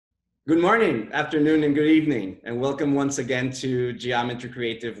Good morning, afternoon, and good evening, and welcome once again to Geometry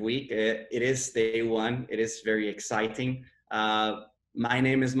Creative Week. It is day one. It is very exciting. My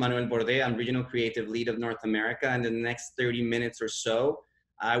name is Manuel Borde. I'm Regional Creative Lead of North America, and in the next 30 minutes or so,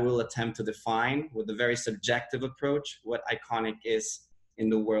 I will attempt to define, with a very subjective approach, what iconic is in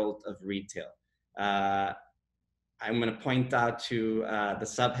the world of retail. I'm going to point out to the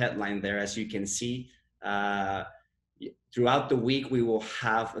sub-headline there, as you can see. Throughout the week, we will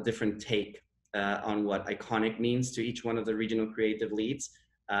have a different take on what iconic means to each one of the regional creative leads.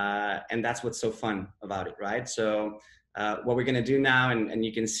 And that's what's so fun about it, right? So what we're gonna do now, and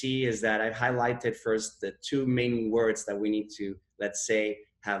you can see, is that I've highlighted first the two main words that we need to, let's say,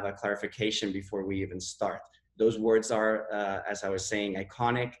 have a clarification before we even start. Those words are, as I was saying,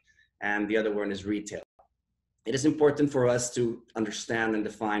 iconic, and the other one is retail. It is important for us to understand and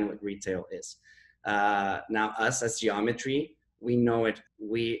define what retail is. Now, us as geometry, we know it.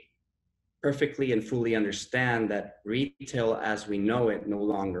 We perfectly and fully understand that retail as we know it no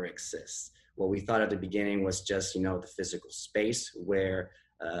longer exists. What we thought at the beginning was just, the physical space where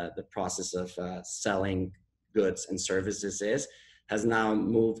the process of selling goods and services has now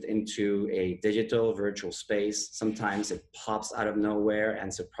moved into a digital virtual space. Sometimes it pops out of nowhere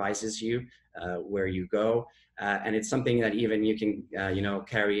and surprises you where you go. And it's something that even you can,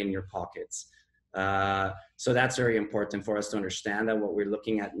 carry in your pockets. So that's very important for us to understand that what we're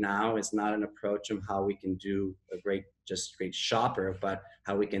looking at now is not an approach of how we can do a great shopper, but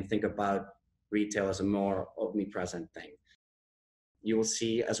how we can think about retail as a more omnipresent thing. You will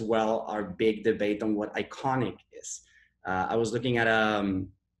see as well our big debate on what iconic is. I was looking at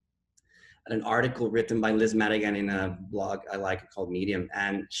an article written by Liz Madigan in a blog I like called Medium,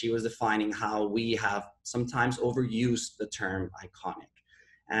 and she was defining how we have sometimes overused the term iconic.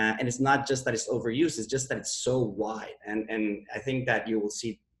 And it's not just that it's overused, it's just that it's so wide. And I think that you will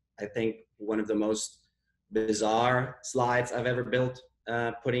see, one of the most bizarre slides I've ever built,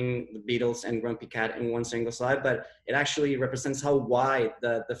 putting the Beatles and Grumpy Cat in one single slide, but it actually represents how wide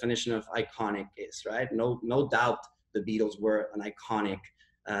the definition of iconic is, right? No doubt the Beatles were an iconic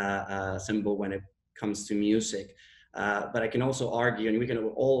symbol when it comes to music. But I can also argue, and we can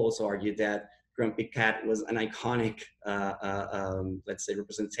all also argue, that Grumpy Cat was an iconic, let's say,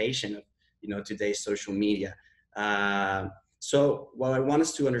 representation of, today's social media. So what I want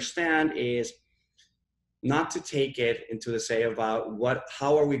us to understand is not to take it into the say about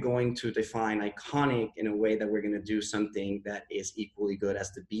how are we going to define iconic in a way that we're going to do something that is equally good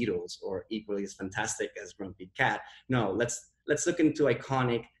as the Beatles or equally as fantastic as Grumpy Cat. No, let's look into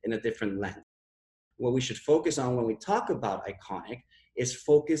iconic in a different lens. What we should focus on when we talk about iconic is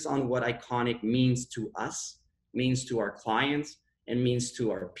focus on what iconic means to us, means to our clients, and means to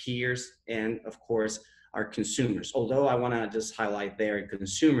our peers, and of course, our consumers. Although I want to just highlight there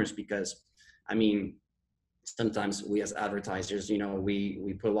consumers because, sometimes we as advertisers,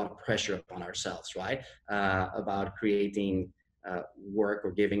 we put a lot of pressure upon ourselves, right? About creating work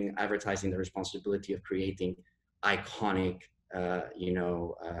or giving advertising the responsibility of creating iconic,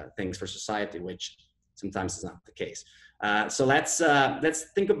 things for society, which sometimes is not the case. So let's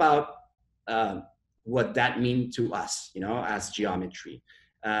think about what that means to us, as geometry.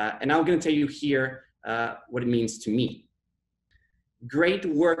 And I'm going to tell you here what it means to me. Great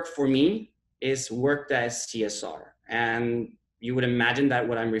work for me is work that is CSR, and you would imagine that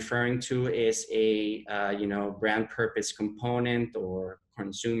what I'm referring to is a brand purpose component or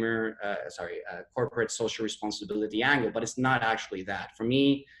corporate social responsibility angle, but it's not actually that. For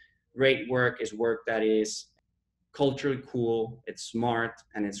me, great work is work that is culturally cool, it's smart,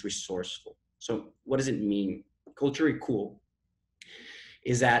 and it's resourceful. So what does it mean? Culturally cool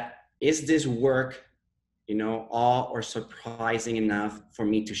is this work, awe or surprising enough for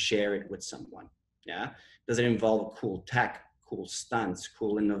me to share it with someone? Yeah. Does it involve cool tech, cool stunts,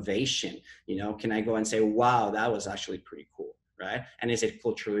 cool innovation? Can I go and say, wow, that was actually pretty cool, right? And is it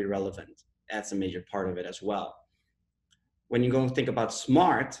culturally relevant? That's a major part of it as well. When you go and think about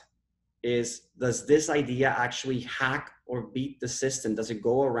smart, does this idea actually hack or beat the system? Does it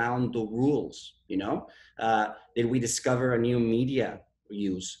go around the rules? Did we discover a new media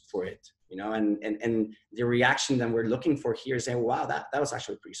use for it? And the reaction that we're looking for here is saying, wow, that was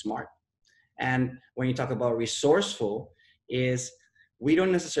actually pretty smart. And when you talk about resourceful, we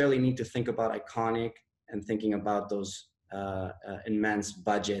don't necessarily need to think about iconic and thinking about those immense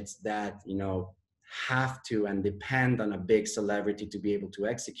budgets that, have to and depend on a big celebrity to be able to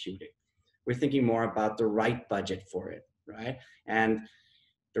execute it. We're thinking more about the right budget for it, right? And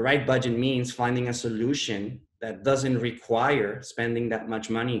the right budget means finding a solution that doesn't require spending that much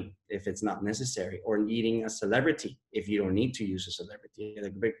money if it's not necessary, or needing a celebrity if you don't need to use a celebrity. A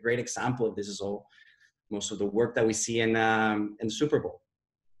great example of this is most of the work that we see in the Super Bowl.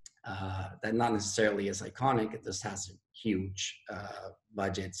 That not necessarily is iconic. It just has huge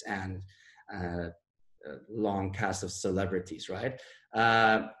budgets and long cast of celebrities, right?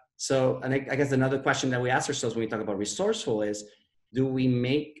 And I guess another question that we ask ourselves when we talk about resourceful is, do we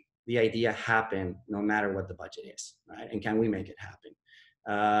make the idea happen no matter what the budget is, right? And can we make it happen?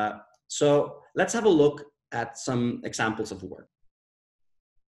 So let's have a look at some examples of work.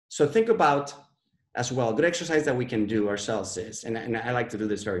 So think about as well, a good exercise that we can do ourselves is, and I like to do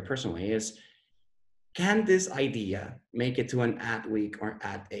this very personally, is can this idea make it to an Adweek or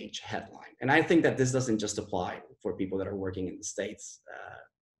Ad Age headline? And I think that this doesn't just apply for people that are working in the States.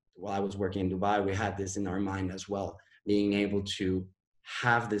 While I was working in Dubai, we had this in our mind as well, being able to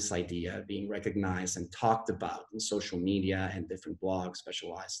have this idea being recognized and talked about in social media and different blogs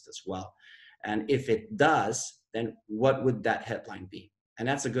specialized as well. And if it does, then what would that headline be? And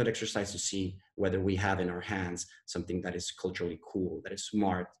that's a good exercise to see whether we have in our hands something that is culturally cool, that is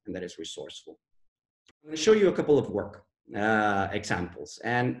smart, and that is resourceful. I'm going to show you a couple of work examples.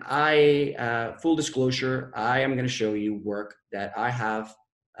 And full disclosure, I am going to show you work that I have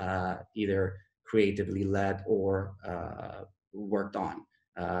either creatively led or worked on.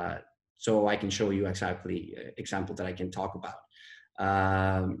 So I can show you exactly examples that I can talk about.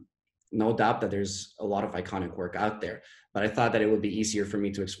 No doubt that there's a lot of iconic work out there, but I thought that it would be easier for me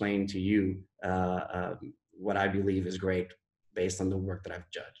to explain to you what I believe is great based on the work that I've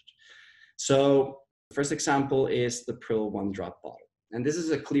judged. So the first example is the Prill One Drop bottle. And this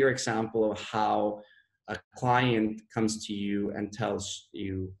is a clear example of how a client comes to you and tells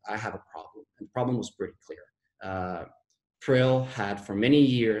you, I have a problem. And the problem was pretty clear. Prill had for many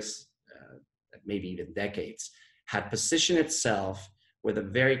years, maybe even decades, had positioned itself with a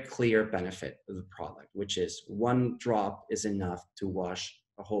very clear benefit of the product, which is one drop is enough to wash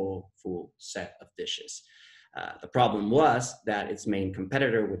a whole full set of dishes. The problem was that its main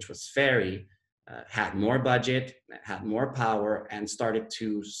competitor, which was Fairy, had more budget, had more power, and started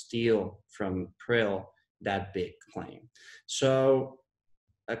to steal from Prill that big claim. So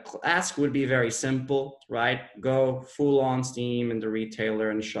a ask would be very simple, right? Go full on steam in the retailer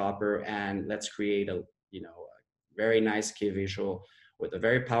and shopper, and let's create a very nice key visual with a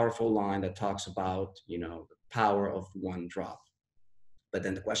very powerful line that talks about the power of one drop. But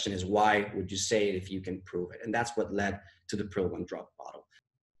then the question is, why would you say it if you can prove it? And that's what led to the Prill One Drop bottle.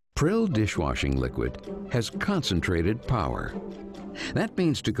 Prill dishwashing liquid has concentrated power. That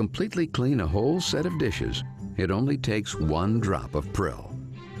means to completely clean a whole set of dishes, it only takes one drop of Prill.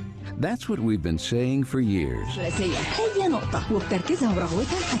 That's what we've been saying for years.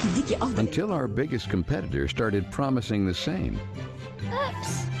 Until our biggest competitor started promising the same.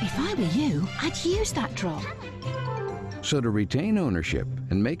 Oops, if I were you, I'd use that drop. So to retain ownership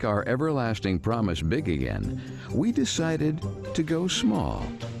and make our everlasting promise big again, we decided to go small.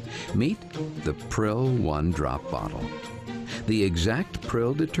 Meet the Prill One Drop bottle. The exact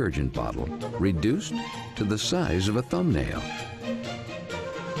Prill detergent bottle, reduced to the size of a thumbnail.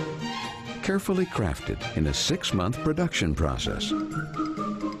 Carefully crafted in a 6-month production process.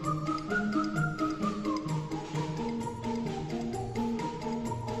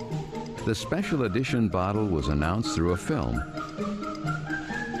 The special edition bottle was announced through a film.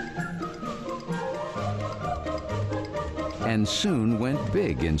 And soon went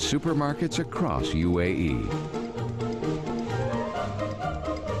big in supermarkets across UAE.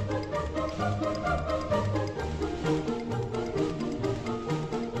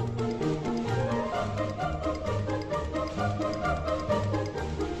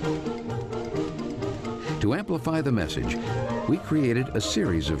 To amplify the message, we created a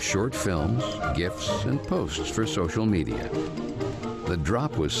series of short films, GIFs, and posts for social media. The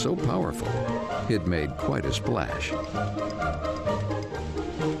drop was so powerful, it made quite a splash.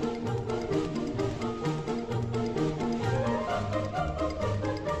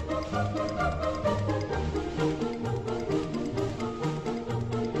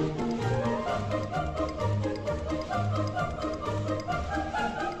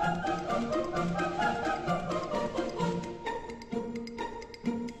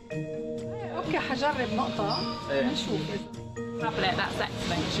 حجرب نقطة ونشوف. That's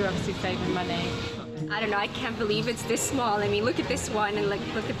excellent. You're obviously saving money. I don't know. I can't believe it's this small. I mean, look at this one and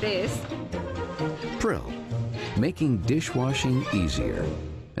look at this. Prill, making dishwashing easier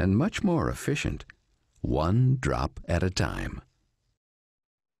and much more efficient, one drop at a time.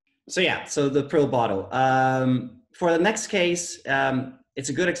 So yeah, so the Prill bottle. For the next case, it's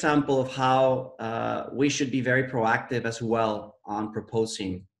a good example of how we should be very proactive as well on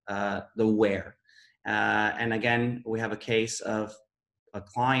proposing the where. And again, we have a case of a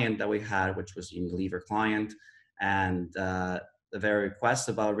client that we had, which was a Unilever client, and the very request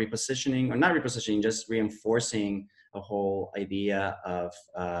about repositioning, or not repositioning, just reinforcing a whole idea of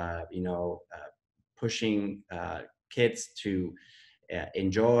pushing kids to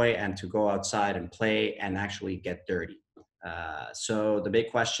enjoy and to go outside and play and actually get dirty. So the big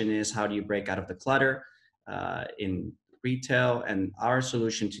question is, how do you break out of the clutter in retail? And our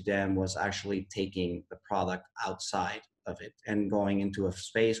solution to them was actually taking the product outside of it and going into a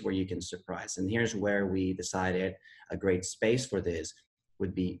space where you can surprise. And here's where we decided a great space for this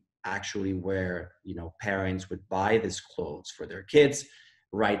would be actually where, you know, parents would buy this clothes for their kids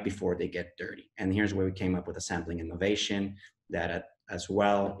right before they get dirty. And here's where we came up with a sampling innovation that as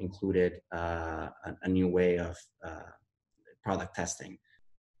well included a new way of product testing.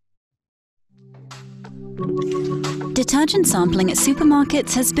 Detergent sampling at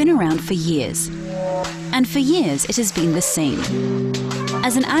supermarkets has been around for years. And for years it has been the same.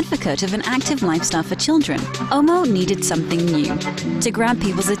 As an advocate of an active lifestyle for children, Omo needed something new to grab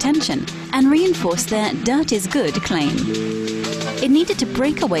people's attention and reinforce their "dirt is good" claim. It needed to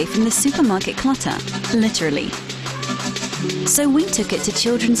break away from the supermarket clutter, literally. So we took it to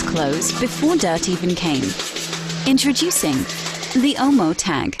children's clothes before dirt even came. Introducing the Omo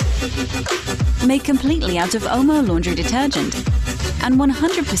tag. Made completely out of Omo laundry detergent and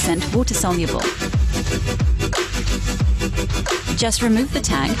 100% water soluble. Just remove the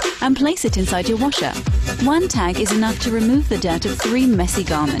tag and place it inside your washer. One tag is enough to remove the dirt of 3 messy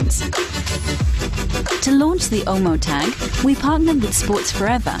garments. To launch the Omo tag, we partnered with Sports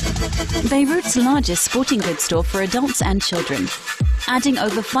Forever, Beirut's largest sporting goods store for adults and children, adding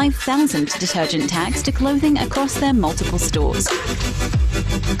over 5,000 detergent tags to clothing across their multiple stores.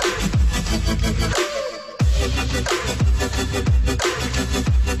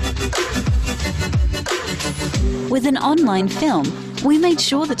 With an online film, we made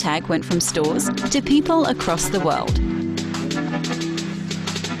sure the tag went from stores to people across the world.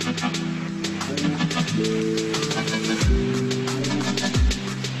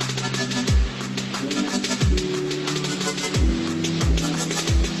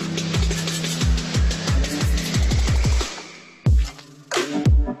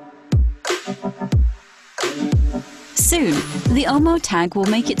 Soon, the Omo tag will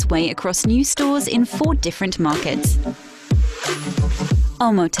make its way across new stores in 4 different markets.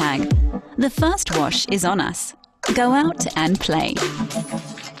 Omo tag. The first wash is on us. Go out and play.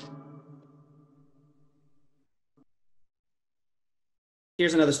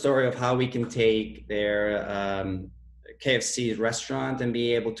 Here's another story of how we can take their KFC restaurant and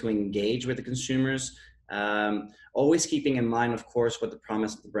be able to engage with the consumers. Always keeping in mind, of course, what the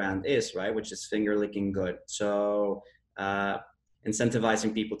promise of the brand is, right? Which is finger licking good. So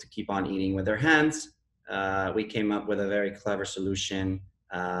incentivizing people to keep on eating with their hands. We came up with a very clever solution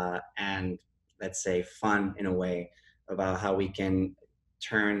and, let's say, fun in a way about how we can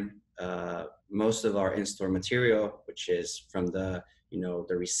turn most of our in-store material, which is from the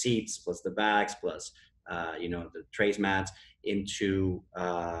receipts plus the bags plus the trays mats, into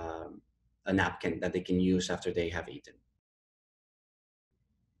a napkin that they can use after they have eaten.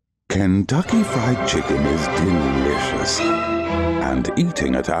 Kentucky Fried Chicken is delicious, and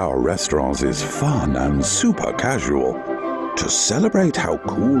eating at our restaurants is fun and super casual. To celebrate how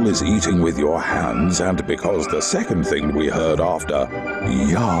cool is eating with your hands, and because the second thing we heard after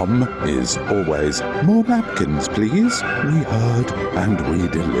 "yum" is always "more napkins, please," we heard and we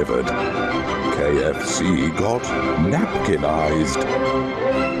delivered. KFC got napkinized.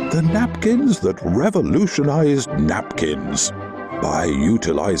 The napkins that revolutionized napkins. By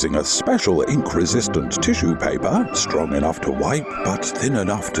utilizing a special ink-resistant tissue paper, strong enough to wipe but thin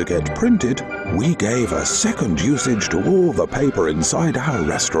enough to get printed, we gave a second usage to all the paper inside our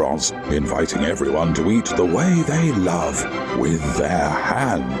restaurants, inviting everyone to eat the way they love, with their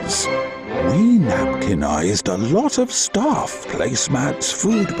hands. We napkinized a lot of stuff: placemats,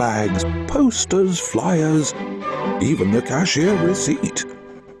 food bags, posters, flyers, even the cashier receipt.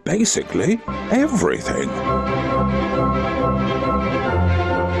 Basically, everything.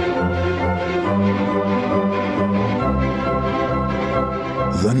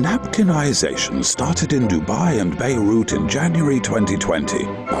 The napkinization started in Dubai and Beirut in January 2020,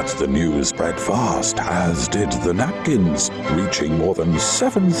 but the news spread fast, as did the napkins, reaching more than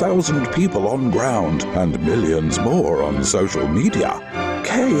 7,000 people on ground and millions more on social media.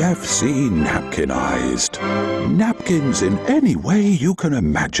 KFC napkinized. Napkins in any way you can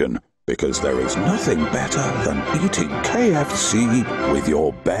imagine. Because there is nothing better than eating KFC with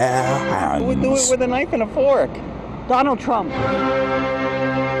your bare hands. Who would do it with a knife and a fork? Donald Trump.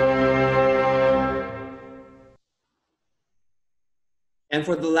 And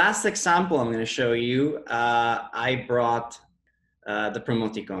for the last example I'm going to show you, I brought the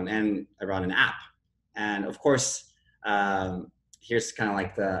Promoticon and I brought an app. And of course, here's kind of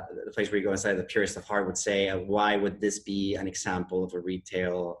like the place where you go inside. The purist of heart would say, why would this be an example of a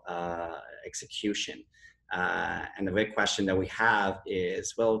retail execution? And the big question that we have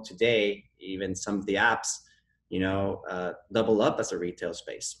is, well, today, even some of the apps, double up as a retail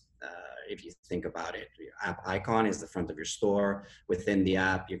space. If you think about it, your app icon is the front of your store. Within the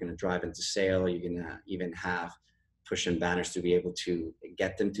app, you're going to drive into sale. You're going to even have push and banners to be able to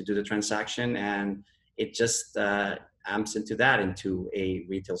get them to do the transaction. And it just amps into a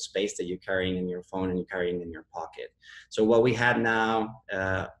retail space that you're carrying in your phone and you're carrying in your pocket. So what we had now,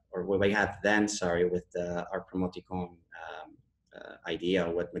 or what we had then, with our Promoticon idea,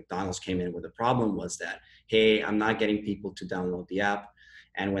 what McDonald's came in with the problem was that, hey, I'm not getting people to download the app.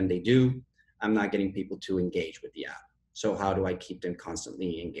 And when they do, I'm not getting people to engage with the app. So how do I keep them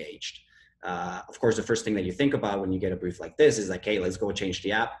constantly engaged? Of course, the first thing that you think about when you get a brief like this is like, hey, let's go change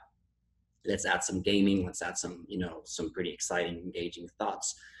the app. Let's add some gaming. Let's add some, some pretty exciting, engaging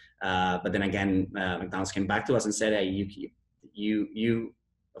thoughts. But then again, McDonald's came back to us and said, hey, you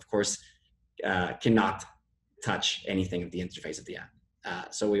of course, cannot touch anything of the interface of the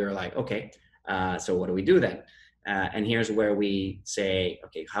app. So we were like, okay, so what do we do then? And here's where we say,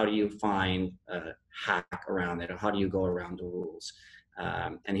 okay, how do you find a hack around it? Or how do you go around the rules?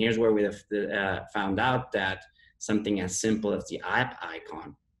 And here's where we have found out that something as simple as the app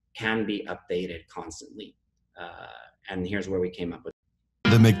icon can be updated constantly. And here's where we came up with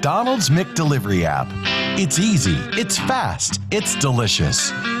the McDonald's McDelivery app. It's easy, it's fast, it's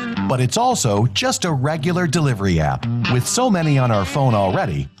delicious. But it's also just a regular delivery app. With so many on our phone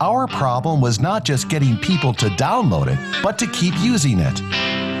already, our problem was not just getting people to download it, but to keep using it.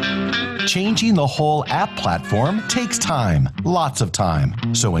 Changing the whole app platform takes time, lots of time.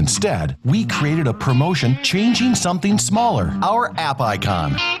 So instead, we created a promotion changing something smaller, our app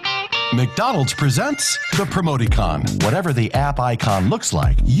icon. McDonald's presents the Promoticon. Whatever the app icon looks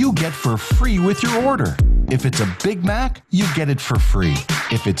like, you get for free with your order. If it's a Big Mac, you get it for free.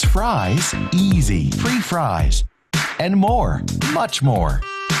 If it's fries, easy, free fries. And more, much more.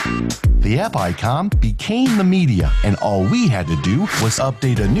 The app icon became the media, and all we had to do was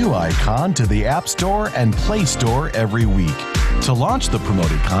update a new icon to the App Store and Play Store every week. To launch the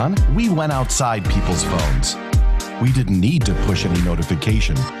Promoticon, we went outside people's phones. We didn't need to push any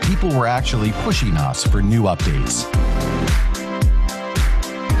notification. People were actually pushing us for new updates.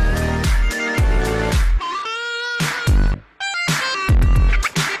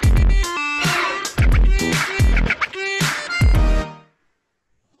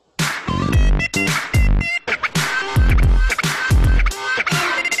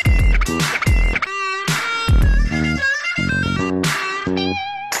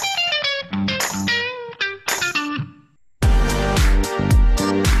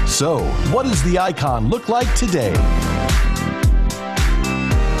 So, what does the icon look like today?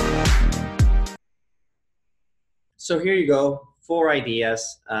 So here you go, 4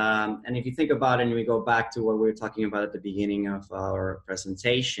 ideas. And if you think about it, and we go back to what we were talking about at the beginning of our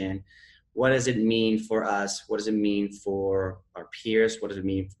presentation, what does it mean for us? What does it mean for our peers? What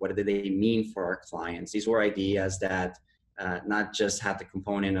do they mean for our clients? These were ideas that not just had the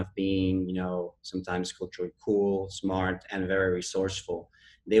component of being, sometimes culturally cool, smart, and very resourceful.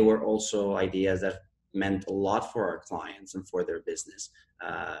 They were also ideas that meant a lot for our clients and for their business.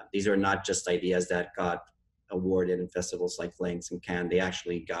 These are not just ideas that got awarded in festivals like Lynx and Cannes. They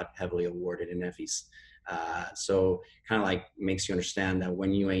actually got heavily awarded in Effie's. So kind of like makes you understand that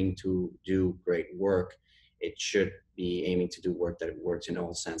when you aim to do great work, it should be aiming to do work that works in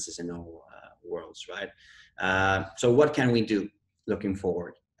all senses, in all worlds, right? So what can we do looking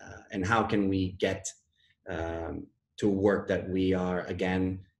forward? And how can we get to work that we are,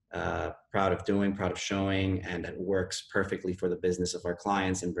 again, proud of doing, proud of showing, and that works perfectly for the business of our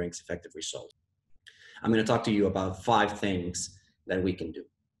clients and brings effective results? I'm going to talk to you about 5 things that we can do.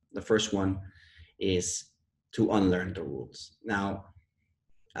 The first one is to unlearn the rules. Now,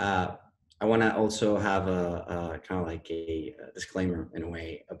 I want to also have a kind of like a disclaimer in a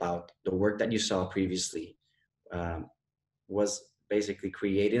way about the work that you saw previously was basically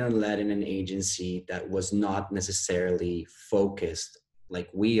created and led in an agency that was not necessarily focused like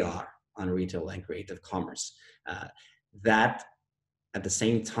we are on retail and creative commerce. That at the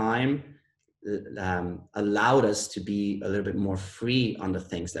same time allowed us to be a little bit more free on the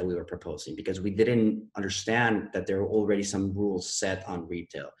things that we were proposing, because we didn't understand that there were already some rules set on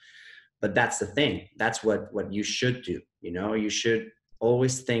retail. But that's the thing. That's what you should do. You know, you should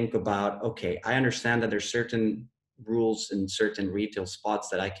always think about, okay, I understand that there's certain rules in certain retail spots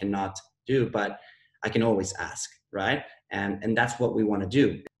that I cannot do, but I can always ask, right? And that's what we want to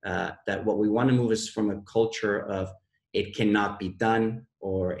do. That what we want to move is from a culture of it cannot be done,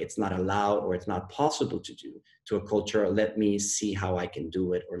 or it's not allowed, or it's not possible to do, to a culture of let me see how I can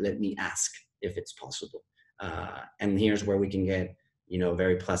do it, or let me ask if it's possible. And here's where we can get, you know,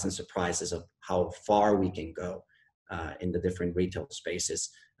 very pleasant surprises of how far we can go in the different retail spaces,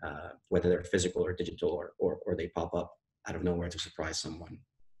 whether they're physical or digital, or they pop up out of nowhere to surprise someone.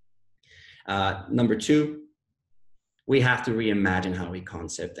 Number two, we have to reimagine how we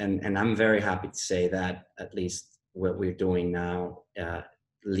concept. And I'm very happy to say that at least what we're doing now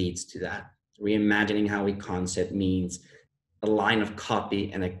leads to that. Reimagining how we concept means a line of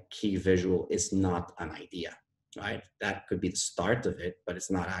copy and a key visual is not an idea, right? That could be the start of it, but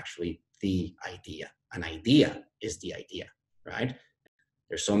it's not actually the idea. An idea is the idea, right?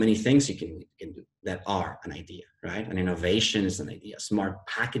 There's so many things you can do that are an idea, right? An innovation is an idea. Smart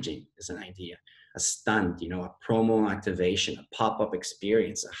packaging is an idea. A stunt, you know, a promo activation, a pop-up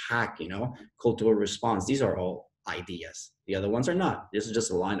experience, a hack, you know, cultural response. These are all ideas. The other ones are not. This is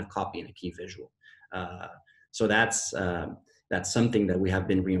just a line of copy and a key visual. So that's something that we have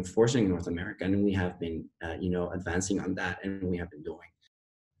been reinforcing in North America, and we have been, you know, advancing on that, and we have been doing.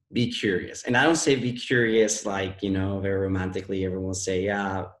 Be curious. And I don't say be curious like, you know, very romantically. Everyone will say,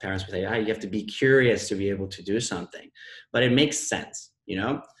 yeah, parents will say, you have to be curious to be able to do something. But it makes sense, you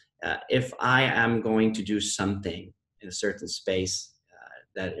know. If I am going to do something in a certain space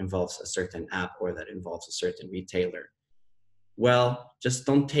that involves a certain app or that involves a certain retailer, well, just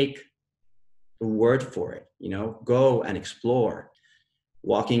don't take the word for it, you know, go and explore.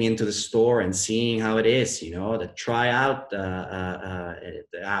 Walking into the store and seeing how it is, you know, to try out the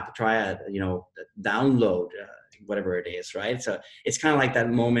app, try out, you know, download whatever it is, right? So it's kind of like that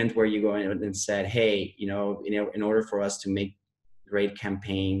moment where you go in and said, hey, you know, in order for us to make great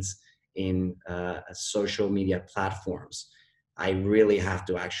campaigns in social media platforms, I really have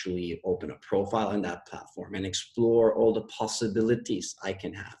to actually open a profile on that platform and explore all the possibilities I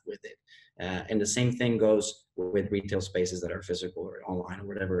can have with it. And the same thing goes with retail spaces that are physical or online or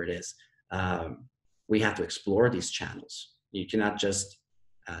whatever it is. We have to explore these channels. You cannot just,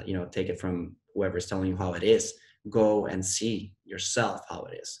 you know, take it from whoever's telling you how it is. Go and see yourself how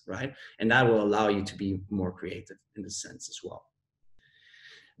it is, right? And that will allow you to be more creative in this sense as well.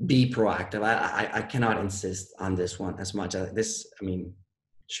 Be proactive. I cannot insist on this one as much. This, I mean,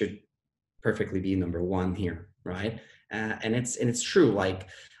 should perfectly be number one here, right? And it's true. Like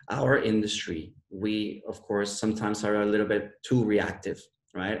our industry, we of course sometimes are a little bit too reactive,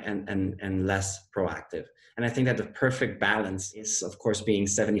 right? And less proactive. And I think that the perfect balance is, of course, being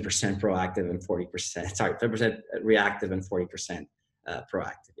 70% proactive and 40%. Sorry, 30% reactive and 40%.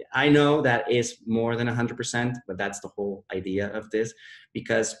 Proactive. I know that is more than 100%, but that's the whole idea of this.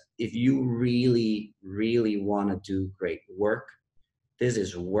 Because if you really, really want to do great work, this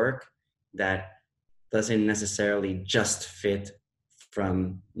is work that doesn't necessarily just fit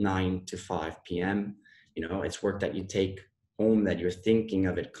from 9 to 5 p.m. You know, it's work that you take home, that you're thinking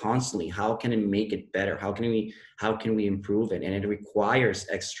of it constantly. How can it make it better? How can we improve it? And it requires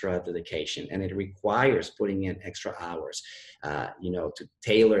extra dedication, and it requires putting in extra hours, you know, to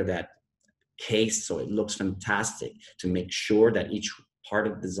tailor that case so it looks fantastic, to make sure that each part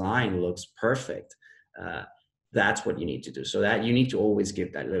of the design looks perfect. That's what you need to do. So that you need to always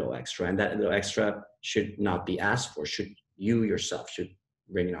give that little extra, and that little extra should not be asked for. You yourself should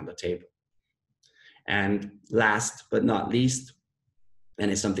bring it on the table. And last but not least,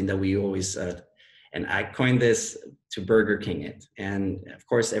 and it's something that we always, and I coined this to Burger King it. And of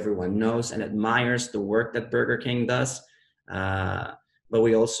course, everyone knows and admires the work that Burger King does. But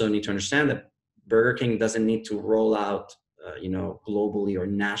we also need to understand that Burger King doesn't need to roll out, you know, globally or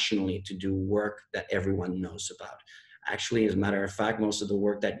nationally to do work that everyone knows about. Actually, as a matter of fact, most of the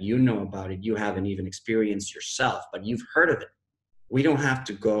work that you know about it, you haven't even experienced yourself, but you've heard of it. We don't have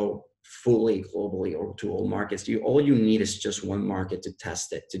to go fully globally or to all markets. All you need is just one market to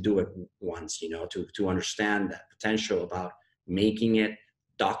test it, to do it once, you know, to understand that potential about making it,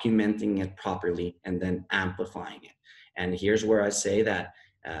 documenting it properly, and then amplifying it. And here's where I say that,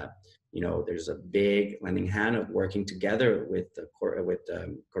 you know, there's a big lending hand of working together with the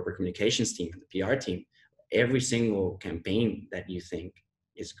corporate communications team and the PR team. Every single campaign that you think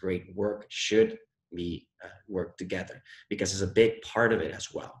is great work should be worked together, because it's a big part of it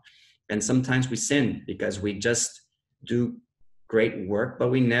as well. And sometimes we sin because we just do great work, but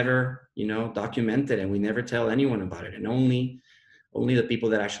we never, document it, and we never tell anyone about it. And only the people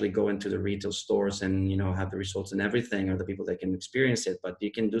that actually go into the retail stores and, have the results and everything are the people that can experience it. But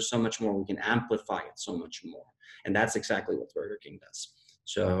you can do so much more. We can amplify it so much more. And that's exactly what Burger King does.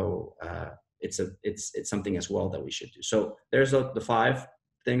 So it's something as well that we should do. So there's the 5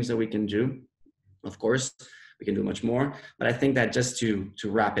 things that we can do. Of course, we can do much more. But I think that just to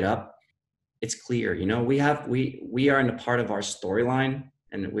wrap it up, it's clear, we are in a part of our storyline,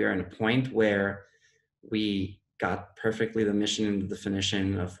 and we are in a point where we got perfectly the mission and the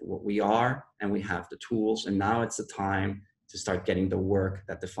definition of what we are, and we have the tools, and now it's the time to start getting the work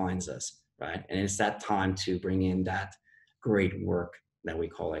that defines us, right? And it's that time to bring in that great work that we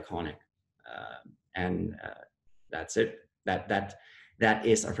call iconic. And that's it. That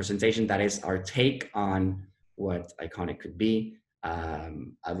is our presentation. That is our take on what iconic could be.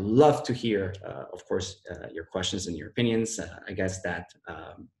 I'd love to hear, of course, your questions and your opinions. I guess that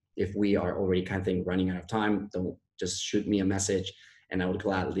if we are already kind of running out of time, don't just shoot me a message, and I would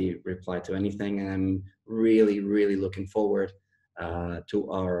gladly reply to anything. And I'm really, really looking forward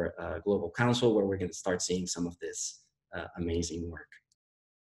to our global council, where we're going to start seeing some of this amazing work.